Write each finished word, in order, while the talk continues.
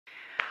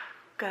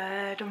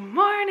Good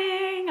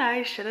morning.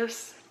 I should have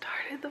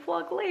started the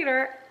vlog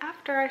later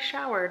after I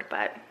showered,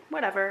 but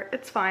whatever,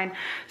 it's fine.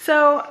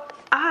 So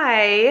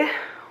I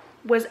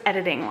was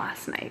editing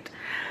last night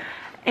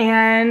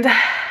and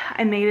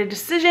I made a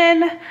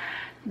decision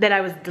that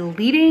I was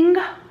deleting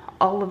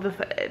all of the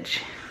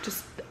footage.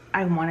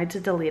 I wanted to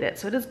delete it,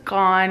 so it is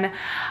gone.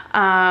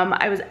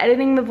 I was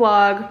editing the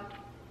vlog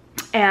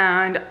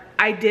and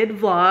I did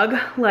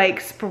vlog like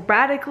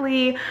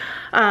sporadically.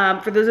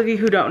 For those of you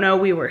who don't know,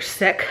 we were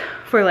sick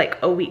for like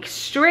a week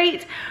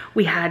straight.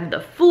 We had the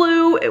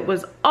flu, it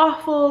was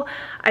awful.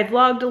 I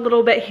vlogged a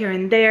little bit here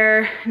and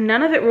there.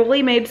 None of it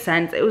really made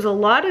sense. It was a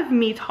lot of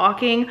me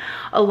talking,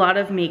 a lot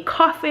of me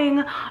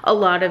coughing, a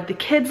lot of the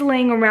kids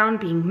laying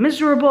around being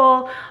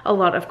miserable, a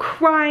lot of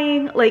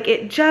crying. Like,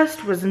 it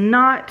just was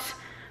not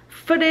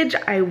footage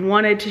I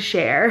wanted to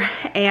share.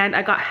 And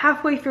I got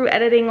halfway through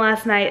editing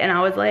last night and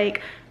I was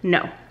like,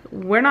 no,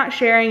 we're not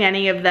sharing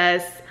any of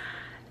this.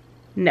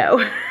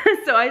 No.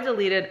 So I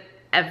deleted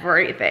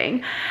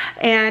everything.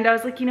 And I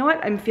was like, you know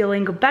what? I'm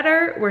feeling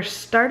better. We're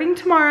starting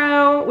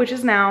tomorrow, which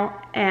is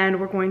now, and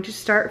we're going to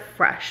start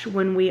fresh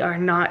when we are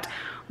not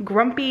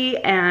grumpy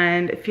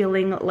and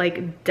feeling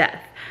like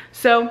death.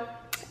 So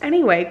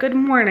anyway, good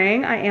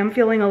morning. I am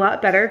feeling a lot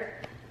better.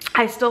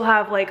 I still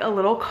have like a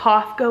little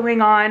cough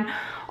going on.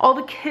 All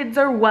the kids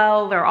are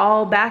well. They're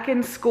all back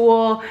in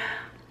school.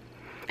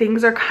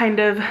 Things are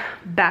kind of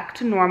back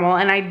to normal.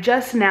 And I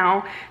just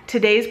now,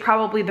 today's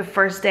probably the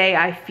first day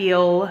I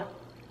feel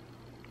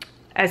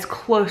as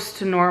close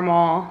to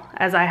normal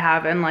as I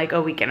have in like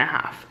a week and a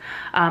half.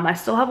 I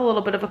still have a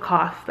little bit of a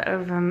cough, but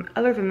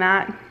other than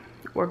that,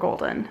 we're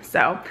golden.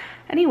 So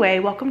anyway,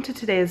 welcome to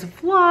today's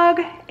vlog.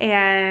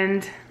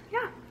 And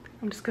yeah,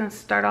 I'm just gonna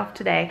start off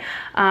today.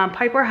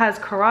 Piper has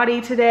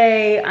karate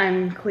today.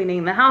 I'm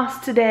cleaning the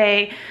house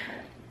today.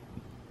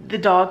 The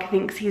dog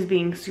thinks he's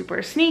being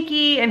super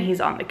sneaky and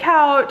he's on the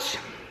couch,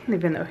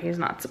 even though he's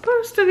not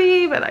supposed to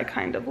be, but I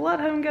kind of let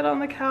him get on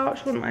the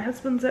couch when my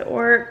husband's at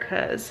work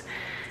because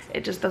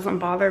it just doesn't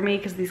bother me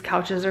because these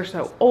couches are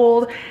so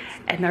old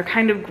and they're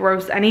kind of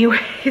gross anyway.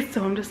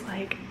 So I'm just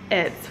like,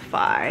 it's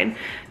fine.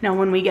 Now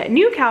when we get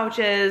new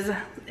couches,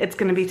 it's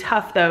gonna be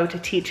tough though to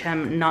teach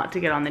him not to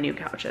get on the new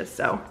couches.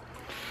 So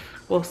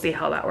we'll see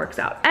how that works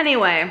out.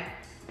 Anyway,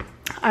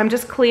 I'm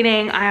just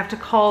cleaning. I have to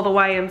call the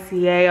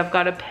YMCA. I've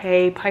got to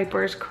pay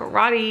Piper's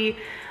karate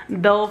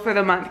bill for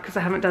the month because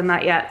I haven't done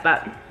that yet.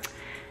 But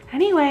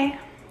anyway,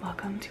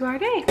 welcome to our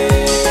day.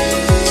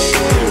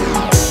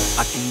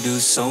 I can do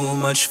so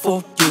much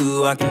for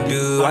you. I can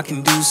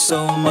do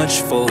so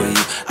much for you.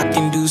 I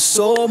can do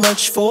so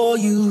much for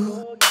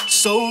you.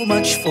 So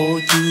much for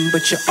you,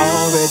 but you're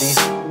already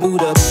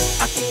booed up.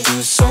 I can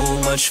do so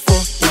much for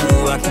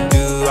you. I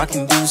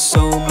can do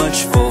so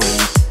much for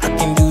you. I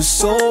can do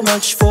so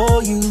much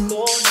for you.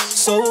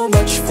 So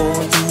much for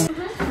you.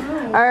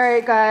 All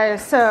right,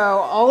 guys. So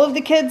all of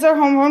the kids are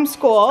home from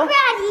school.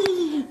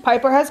 Karate.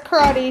 Piper has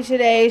karate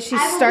today. She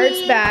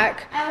starts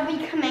back. I will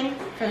be coming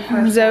for the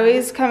first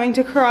Zoe's coming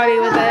to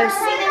karate with us.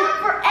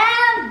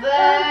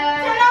 forever.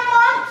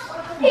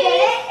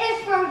 It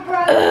is from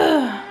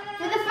forever.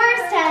 For the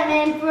first time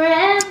in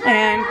forever.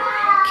 And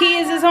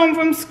Keys is home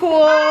from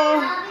school.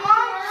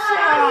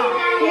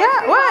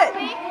 Yeah, what?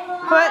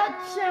 What?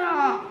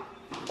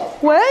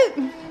 What?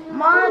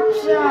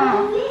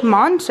 Matcha.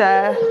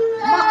 Mancha?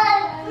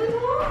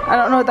 I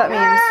don't know what that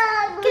means.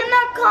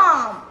 Cannot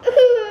come.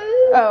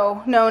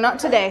 Oh, no, not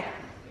today.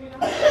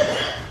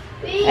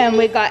 And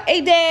we got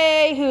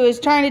A-Day, who is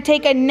trying to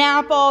take a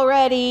nap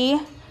already.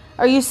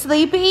 Are you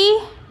sleepy?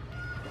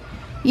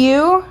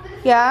 You?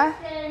 Yeah?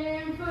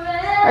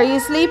 Are you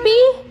sleepy?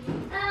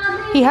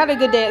 He had a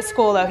good day at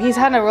school though. He's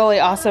had a really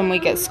awesome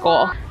week at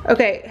school.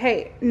 Okay,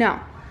 hey, no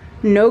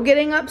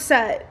getting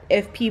upset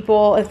if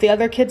the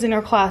other kids in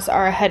your class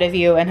are ahead of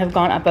you and have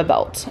gone up a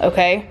belt,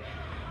 okay?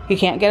 You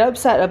can't get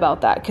upset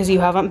about that because you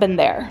haven't been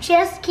there.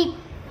 Just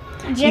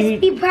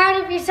be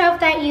proud of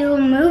yourself that you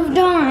moved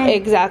on.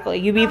 Exactly.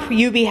 You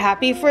be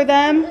happy for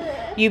them,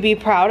 you be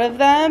proud of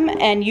them,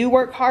 and you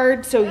work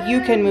hard so you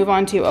can move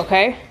on too,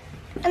 okay?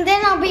 And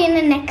then I'll be in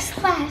the next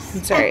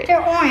class Right.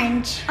 after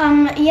Orange.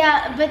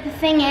 Yeah, but the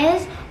thing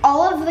is,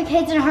 all of the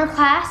kids in her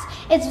class,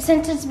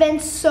 since it's been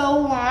so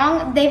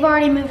long, they've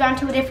already moved on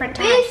to a different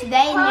time. So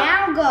they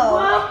now go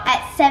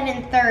at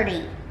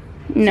 7:30.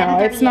 No,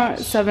 it's not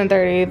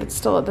 7:30. It's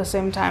still at the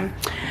same time.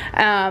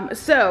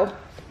 So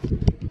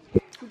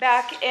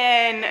back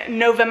in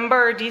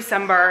November,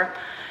 December,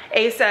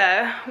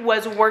 Asa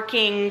was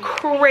working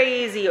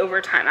crazy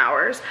overtime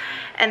hours,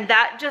 and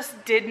that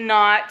just did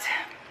not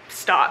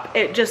stop.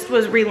 It just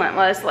was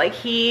relentless. Like,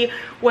 he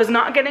was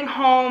not getting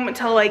home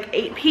until like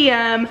 8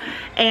 p.m.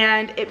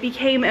 and it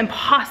became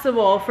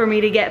impossible for me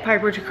to get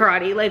Piper to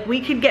karate. Like,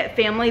 we could get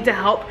family to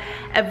help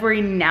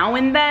every now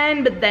and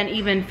then, but then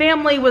even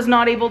family was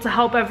not able to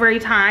help every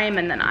time,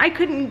 and then I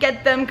couldn't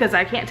get them because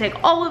I can't take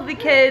all of the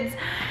kids,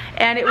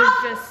 and it was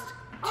just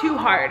too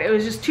hard. It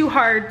was just too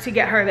hard to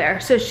get her there.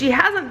 So she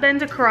hasn't been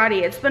to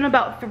karate. It's been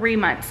about 3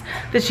 months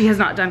that she has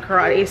not done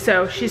karate.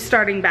 So she's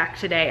starting back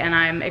today and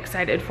I'm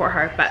excited for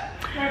her. But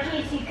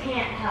you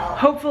can't help.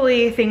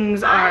 Hopefully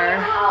things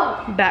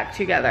are back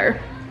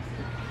together.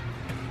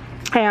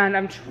 And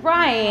I'm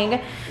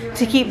trying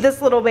to keep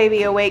this little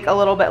baby awake a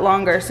little bit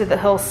longer so that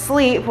he'll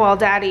sleep while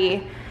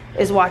Daddy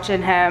is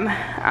watching him.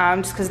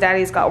 Just because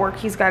Daddy's got work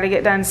he's got to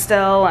get done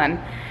still, and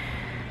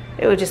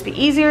it would just be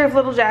easier if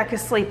little Jack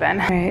is sleeping.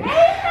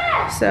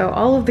 Right. So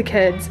all of the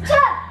kids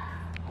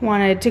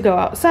wanted to go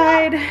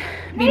outside.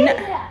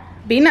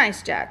 Be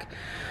nice, Jack.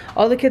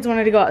 All the kids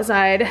wanted to go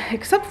outside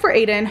except for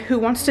Aiden, who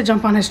wants to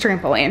jump on his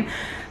trampoline.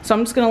 So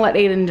I'm just gonna let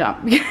Aiden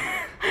jump.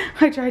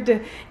 I tried to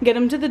get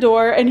him to the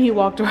door and he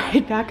walked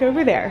right back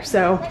over there.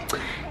 So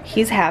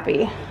he's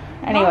happy.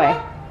 Anyway,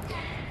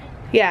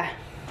 yeah.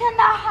 Can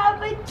I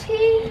have a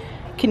tea?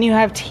 Can you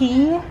have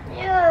tea?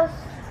 Yes.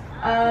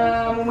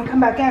 When we come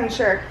back in,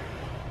 sure.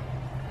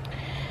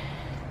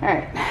 All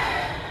right.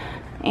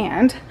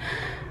 And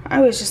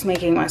I was just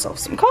making myself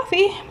some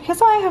coffee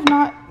because I have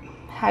not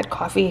had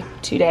coffee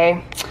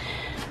today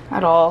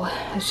at all.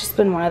 It's just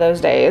been one of those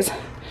days.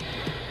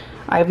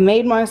 I've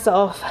made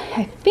myself,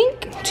 I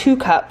think, 2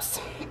 cups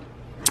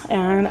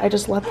and I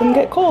just let them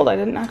get cold. I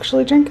didn't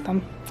actually drink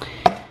them.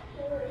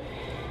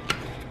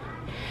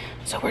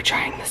 So we're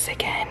trying this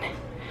again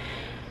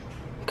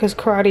because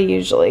karate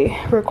usually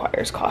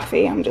requires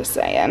coffee, I'm just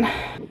saying.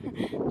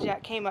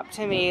 Jack came up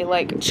to me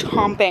like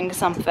chomping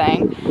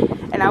something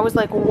and I was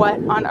like,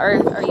 what on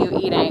earth are you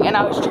eating? And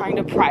I was trying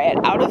to pry it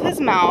out of his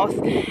mouth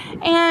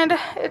and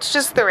it's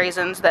just the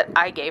raisins that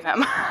I gave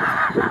him.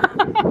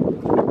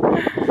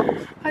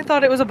 I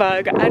thought it was a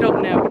bug, I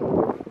don't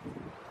know.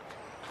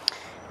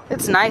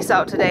 It's nice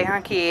out today,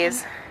 huh,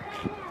 Keys?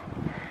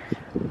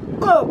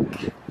 Oh.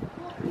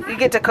 You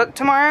get to cook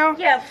tomorrow?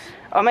 Yes.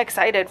 Oh, I'm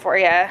excited for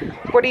you.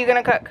 What are you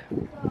gonna cook?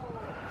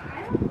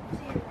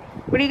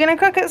 What are you gonna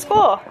cook at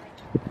school?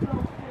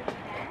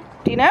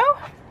 Do you know?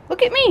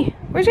 Look at me.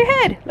 Where's your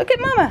head? Look at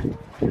Mama.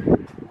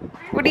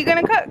 What are you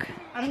gonna cook?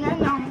 I don't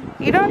know.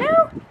 You don't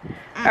know?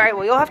 All right,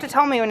 well, you'll have to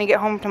tell me when you get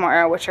home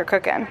tomorrow what you're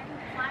cooking.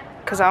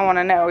 Because I want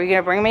to know. Are you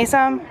gonna bring me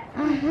some?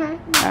 Mm-hmm.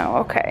 Oh,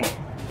 okay.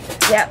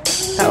 Yep.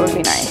 That would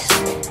be nice.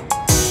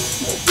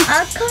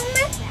 I'll come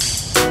in.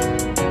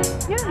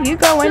 Yeah, you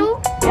going?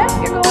 Yeah,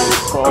 you're going to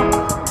school.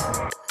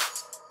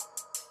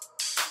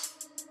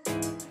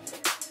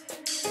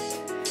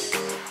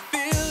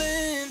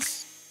 Feelings,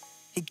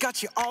 he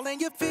got you all in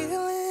your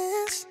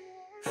feelings.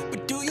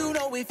 But do you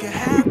know if you're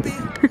happy?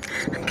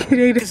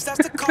 Cause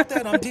that's the call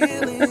that I'm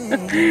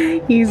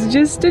dealing. He's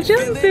just a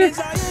jumping.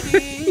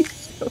 He's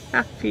so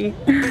happy.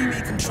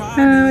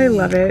 Oh, I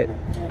love it.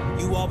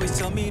 You always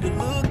tell me to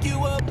look you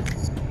up.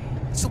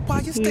 So why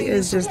you He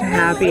is just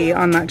happy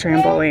on that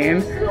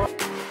trampoline.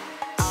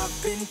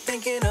 I've been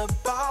thinking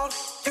about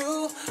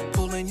you,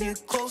 pulling you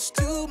close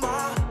to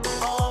my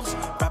arms,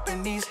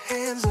 wrapping these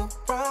hands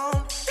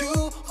around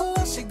you. Who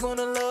else you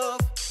gonna love?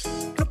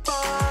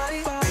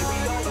 Nobody. Baby,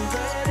 are you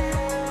ready?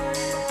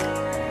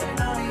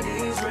 Now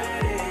he's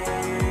ready.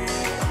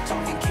 I'm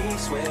talking key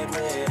sweat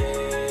ready.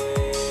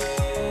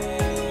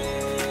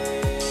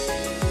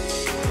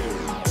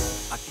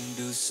 I can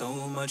do so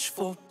much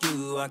for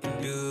you.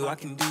 I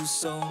can do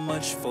so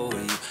much for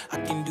you. I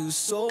can do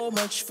so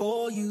much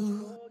for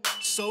you.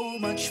 So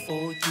much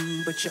for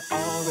you, but you're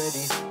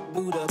already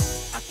moved up.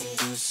 I can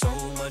do so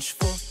much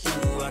for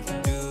you. I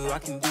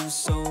can do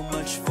so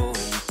much for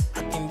you.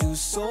 I can do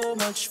so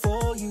much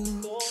for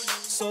you.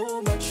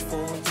 So much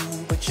for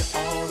you, but you're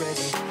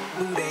already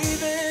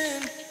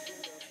leaving.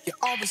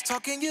 You're always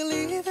talking, you're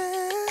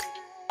leaving.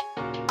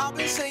 I've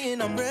been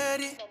saying I'm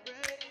ready,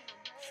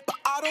 but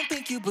I don't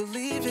think you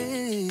believe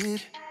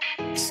it.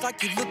 It's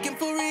like you're looking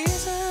for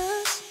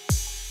reasons,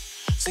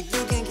 so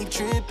you can keep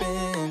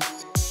tripping.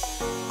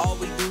 All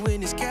we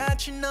doing is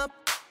catching up,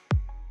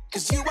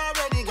 cause you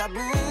already got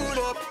booed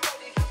up.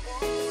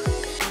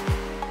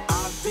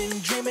 I've been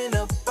dreaming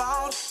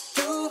about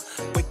you,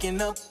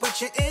 waking up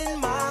with you in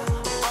my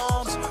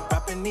arms,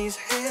 wrapping these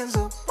hands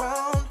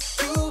around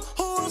you.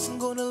 Who else I'm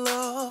gonna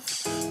love?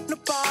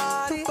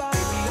 Nobody. Baby,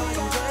 are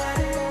you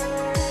ready?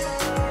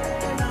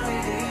 Now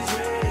he's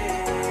ready.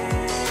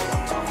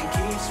 I'm talking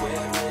key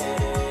sweat ready.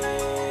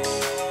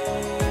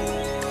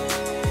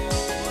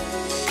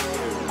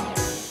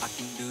 I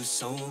can do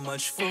so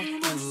much for you.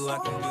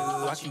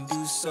 I can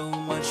do so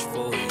much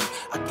for you.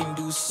 I can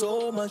do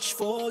so much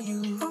for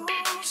you.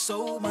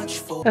 So much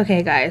for you.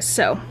 Okay, guys,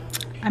 so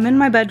I'm in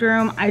my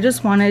bedroom. I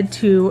just wanted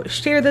to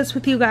share this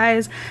with you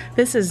guys.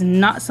 This is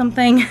not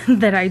something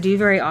that I do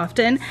very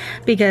often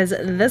because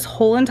this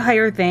whole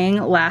entire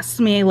thing lasts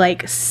me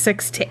like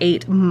 6 to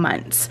 8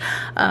 months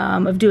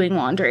of doing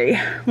laundry,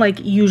 like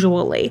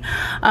usually.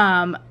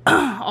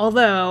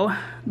 Although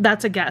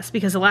that's a guess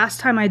because the last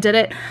time I did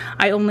it,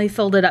 I only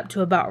filled it up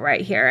to about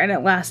right here and it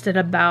lasted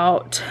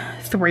about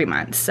 3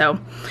 months. So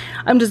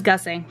I'm just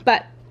guessing.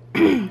 But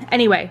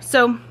anyway,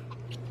 so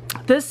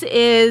this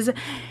is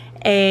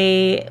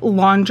a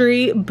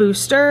laundry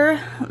booster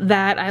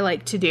that I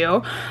like to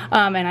do,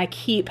 and I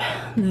keep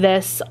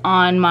this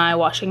on my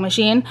washing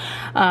machine.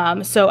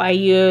 So I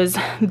use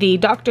the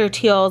Dr.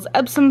 Teal's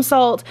Epsom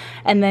salt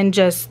and then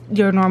just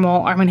your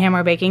normal Arm &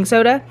 Hammer baking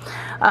soda.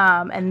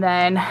 And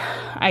then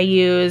I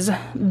use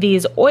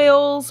these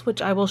oils,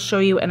 which I will show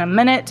you in a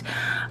minute.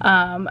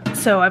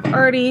 So I've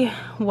already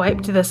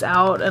wiped this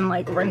out and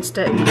like rinsed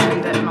it and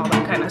cleaned it and all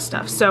that kind of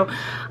stuff. So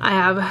I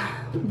have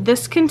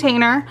this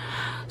container.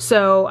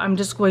 So I'm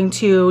just going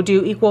to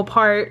do equal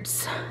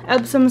parts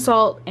Epsom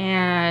salt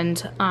and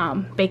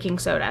baking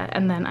soda,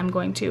 and then I'm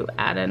going to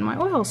add in my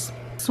oils.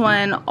 This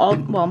one,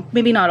 well,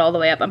 maybe not all the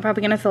way up. I'm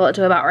probably gonna fill it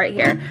to about right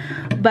here.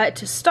 But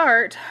to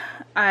start,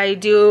 I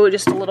do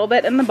just a little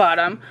bit in the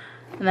bottom,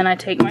 and then I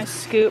take my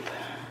scoop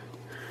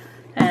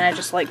and I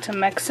just like to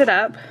mix it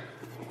up.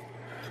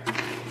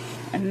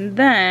 And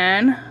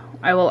then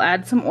I will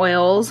add some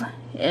oils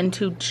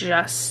into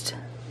just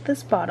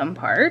this bottom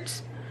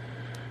part.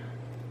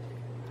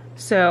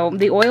 So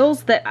the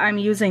oils that I'm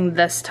using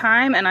this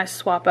time, and I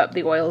swap up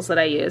the oils that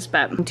I use,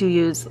 but I'm going to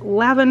use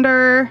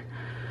lavender.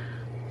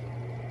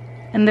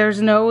 And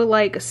there's no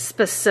like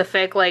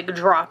specific like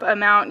drop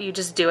amount. You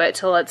just do it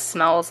till it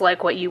smells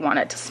like what you want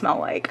it to smell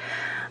like.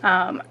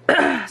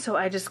 So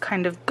I just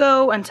kind of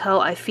go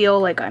until I feel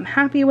like I'm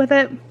happy with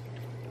it.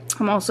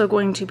 I'm also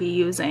going to be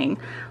using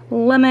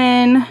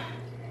lemon.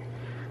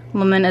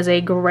 Lemon is a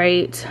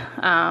great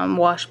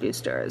wash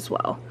booster as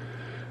well.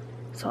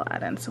 So I'll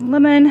add in some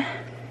lemon.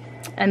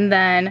 And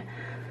then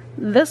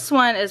this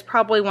one is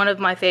probably one of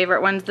my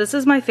favorite ones. This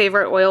is my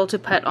favorite oil to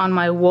put on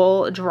my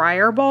wool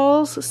dryer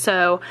balls.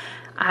 So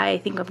I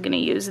think I'm gonna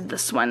use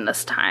this one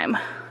this time.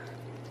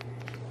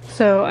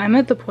 So I'm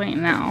at the point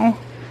now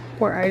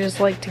where I just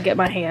like to get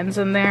my hands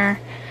in there,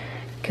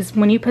 because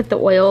when you put the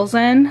oils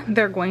in,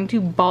 they're going to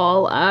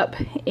ball up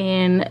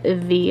in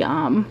the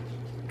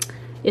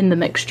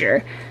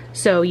mixture.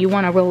 So you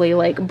want to really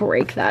like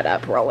break that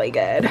up really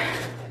good.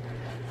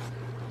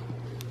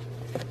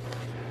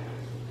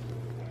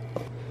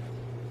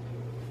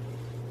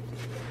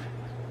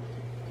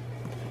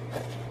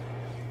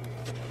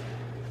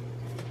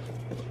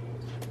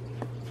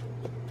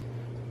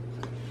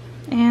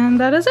 And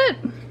that is it.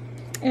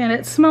 And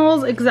it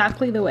smells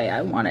exactly the way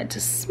I want it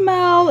to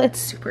smell. It's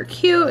super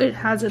cute. It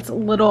has its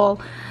little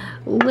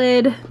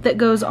lid that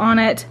goes on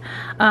it.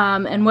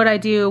 And what I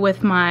do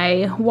with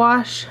my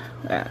wash,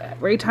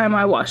 every time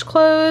I wash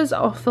clothes,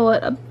 I'll fill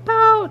it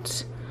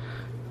about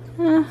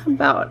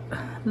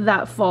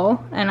that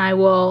full, and I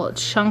will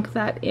chunk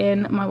that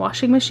in my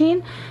washing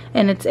machine,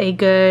 and it's a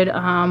good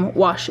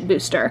wash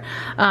booster.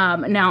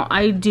 Now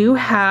I do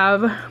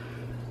have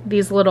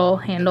these little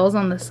handles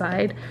on the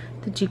side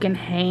that you can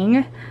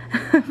hang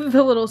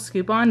the little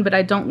scoop on, but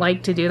I don't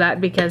like to do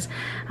that because,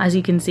 as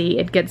you can see,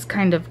 it gets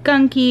kind of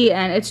gunky,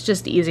 and it's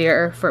just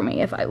easier for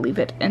me if I leave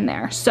it in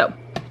there. So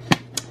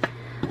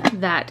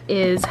that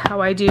is how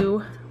I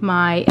do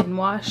my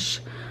in-wash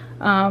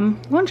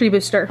laundry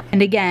booster.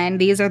 And again,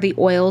 these are the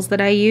oils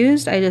that I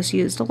used. I just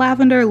used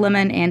lavender,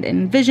 lemon, and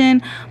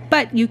Envision,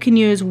 but you can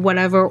use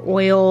whatever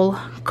oil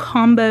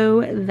combo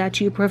that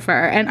you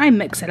prefer. And I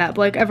mix it up.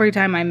 Like every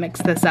time I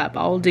mix this up,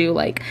 I'll do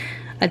like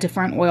a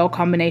different oil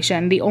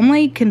combination. The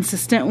only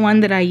consistent one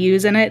that I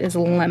use in it is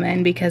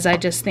lemon, because I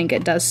just think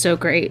it does so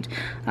great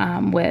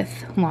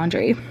with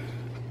laundry.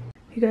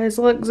 You guys,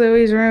 look,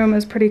 Zoe's room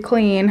is pretty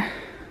clean.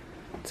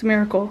 It's a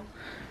miracle.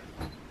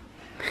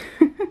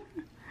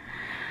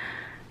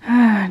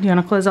 Do you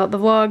want to close out the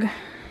vlog?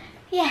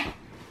 Yeah.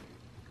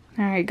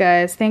 Alright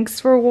guys, thanks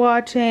for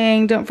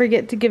watching. Don't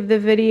forget to give the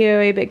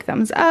video a big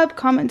thumbs up,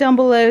 comment down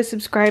below,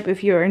 subscribe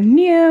if you are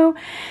new,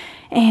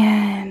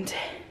 and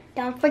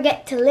don't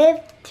forget to live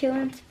to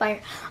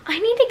inspire. I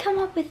need to come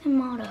up with a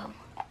motto.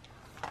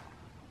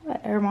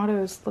 Our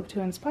motto is live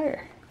to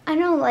inspire. I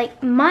know,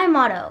 like my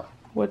motto.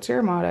 What's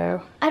your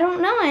motto? I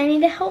don't know. I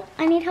need help.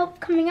 I need help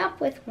coming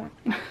up with one.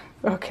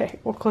 Okay,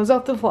 we'll close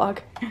out the vlog.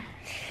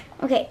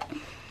 Okay.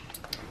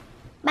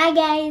 Bye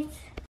guys.